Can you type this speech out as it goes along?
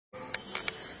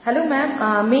Hello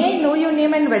ma'am, may I know your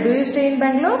name and where do you stay in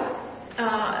Bangalore?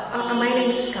 My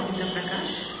name is Kavitha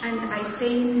and I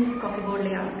stay in Coffee Board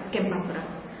Layout, Kempapura.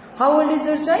 How old is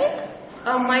your child?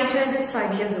 My child is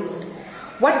 5 years old.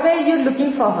 What were you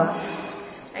looking for her?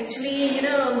 Actually,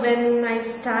 when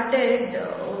I started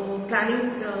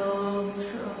planning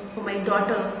for my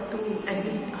daughter to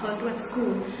admit her to a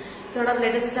school, sort of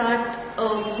let us start a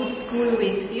good school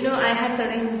with. I had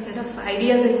certain set of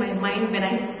ideas in my mind when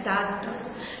I start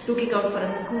looking out for a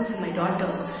school for my daughter,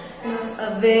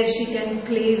 where she can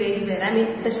play very well. I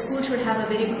mean, the school should have a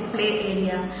very good play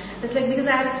area. It's like, because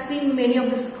I have seen many of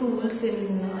the schools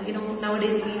in,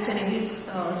 nowadays each and every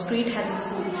street has a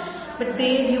school. But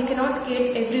you cannot get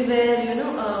everywhere,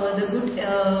 the good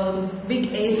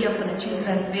big area for the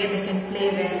children where they can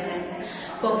play well and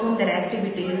perform their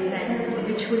activities, and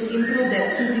which will improve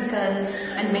their physical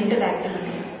and mental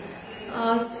activities.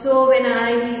 So when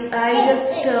I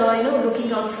just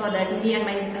looking out for that, me and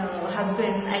my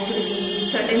husband actually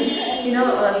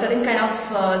certain kind of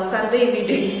survey we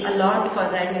did a lot for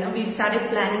that. We started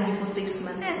planning before 6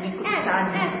 months. We could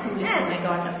start the schooling for my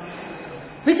daughter.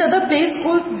 Which other play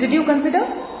schools did you consider?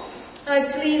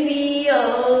 Actually, we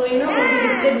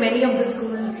visited many of the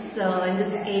schools in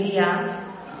this area.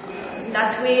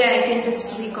 That way, I can just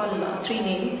recall 3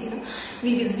 names.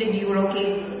 We visited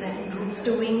Eurokids and Roots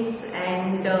to Wings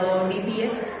and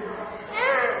DPS.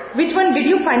 Which one did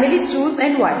you finally choose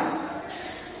and why?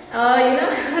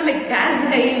 Like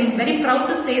that, I am very proud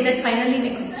to say that finally we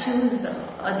could choose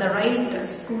the right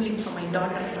schooling for my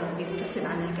daughter with the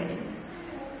Sivaana Academy.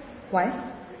 Why?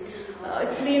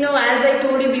 Actually, as I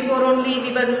told you before, only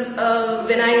we were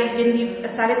when we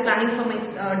started planning for my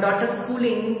daughter's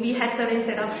schooling, we had certain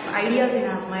set of ideas in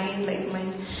our mind, like my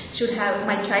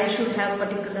child should have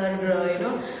particular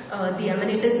the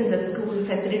amenities in the school,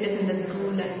 facilities in the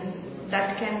school, and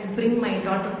that can bring my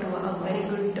daughter to a very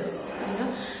good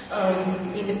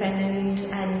independent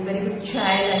and very good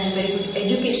child and very good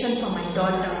education for my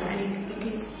daughter, and it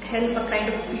will help a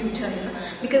kind of future,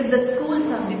 because the schools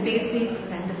are the basics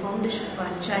and the foundation for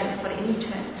a child, for any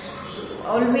child. So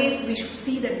always we should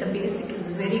see that the basic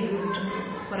is very good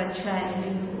for a child,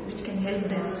 which can help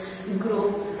them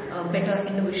grow better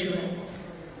individual.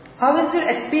 How has your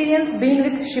experience been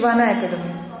with Sivaana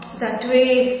Academy? That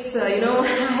way, it's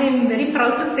I am very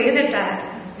proud to say that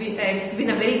it's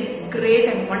been a very great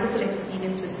and wonderful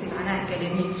experience with Sivaana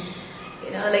Academy.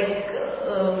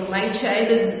 My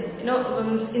child is,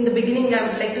 in the beginning I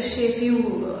would like to share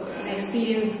few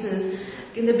experiences.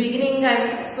 In the beginning I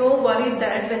was so worried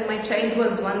that when my child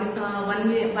was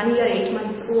 1 year 8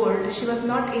 months old, she was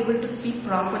not able to speak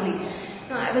properly.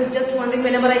 I was just wondering,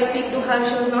 whenever I speak to her,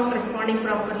 she was not responding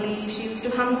properly. She used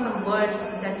to hum some words,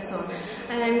 that's all.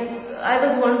 And I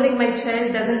was wondering, my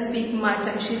child doesn't speak much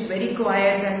and she's very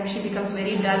quiet and she becomes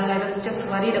very dull. I was just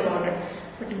worried about it.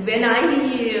 But when I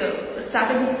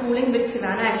started the schooling with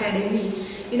Sivaana Academy,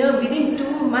 within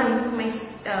 2 months, my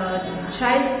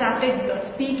child started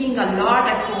speaking a lot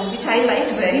at home, which I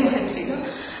liked very much.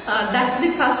 That's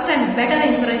the first and better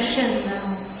impression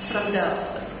from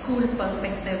the school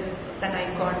perspective that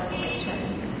I got from my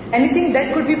child. Anything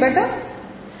that could be better?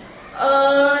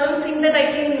 I don't think that I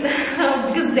can,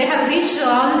 because they have reached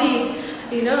all the,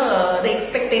 the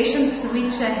expectations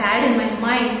which I had in my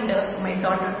mind for my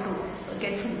daughter to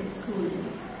get from the school.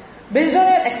 Based on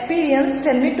your experience,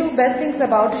 tell me 2 best things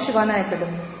about Sivaana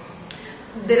Academy.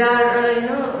 There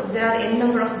are a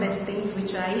number of best things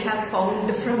which I have found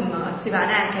from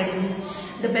Sivaana Academy.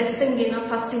 The best thing,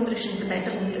 first impression, the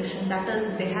better impression, that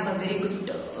is, they have a very good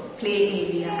play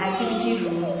area, activity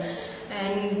room,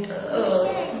 and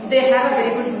they have a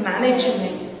very good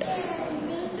management.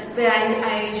 That way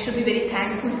I should be very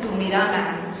thankful to Meera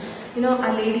ma'am. A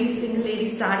single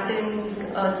lady starting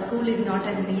a school is not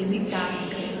an easy task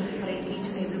for each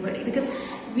and everybody, because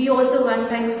we also one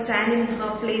time stand in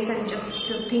her place and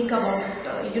just think about,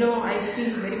 I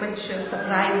feel very much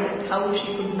surprised at how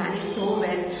she could manage so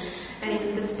well.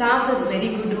 And the staff is very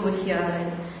good over here.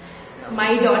 And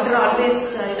my daughter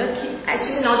always,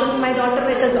 actually not only my daughter,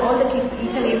 it is all the kids,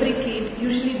 each and every kid,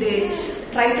 usually they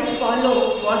try to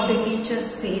follow what the teacher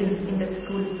says in the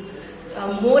school.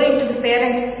 More into the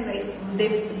parents, like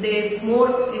they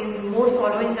more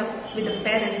following up with the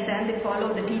parents than they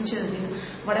follow the teachers.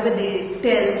 Whatever they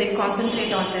tell, they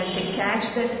concentrate on that, they catch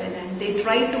that well, and they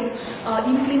try to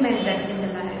implement that in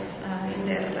their life, in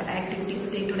their activities,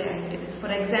 day-to-day activities. For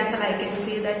example, I can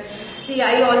say that,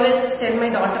 I always tell my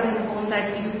daughter in home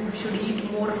that you should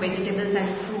eat more vegetables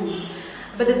and fruits.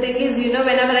 But the thing is,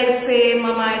 whenever I say,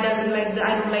 Mama, I don't like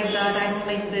that, I don't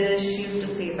like this, she used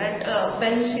to say, But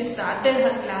when she started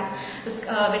her class,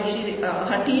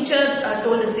 her teacher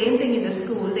told the same thing in the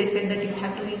school. They said that you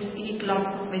have to eat lots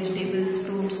of vegetables,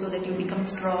 fruits, so that you become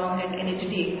strong and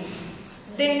energetic.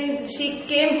 Then she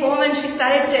came home and she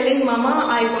started telling Mama,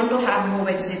 I want to have more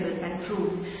vegetables and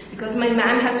fruits because my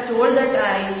ma'am has told that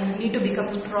I need to become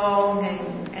strong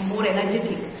and more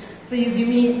energetic. So you give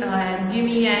me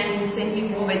and send me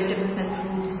more vegetables and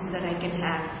fruits that I can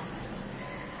have.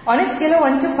 On a scale of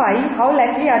 1 to 5, how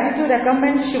likely are you to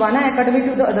recommend Sivaana Academy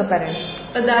to the other parents?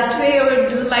 That way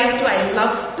I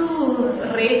love to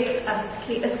rate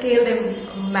a scale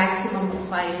them maximum of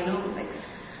 5, like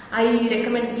I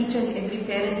recommend each and every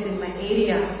parents in my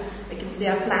area, like if they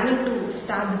are planning to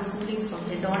start the schoolings for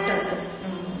their daughter,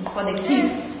 for their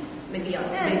kids, maybe a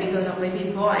baby girl or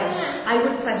baby boy, I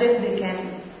would suggest they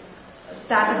can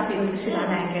start with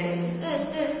Sivaana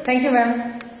Academy. Thank you,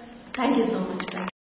 ma'am. Thank you so much.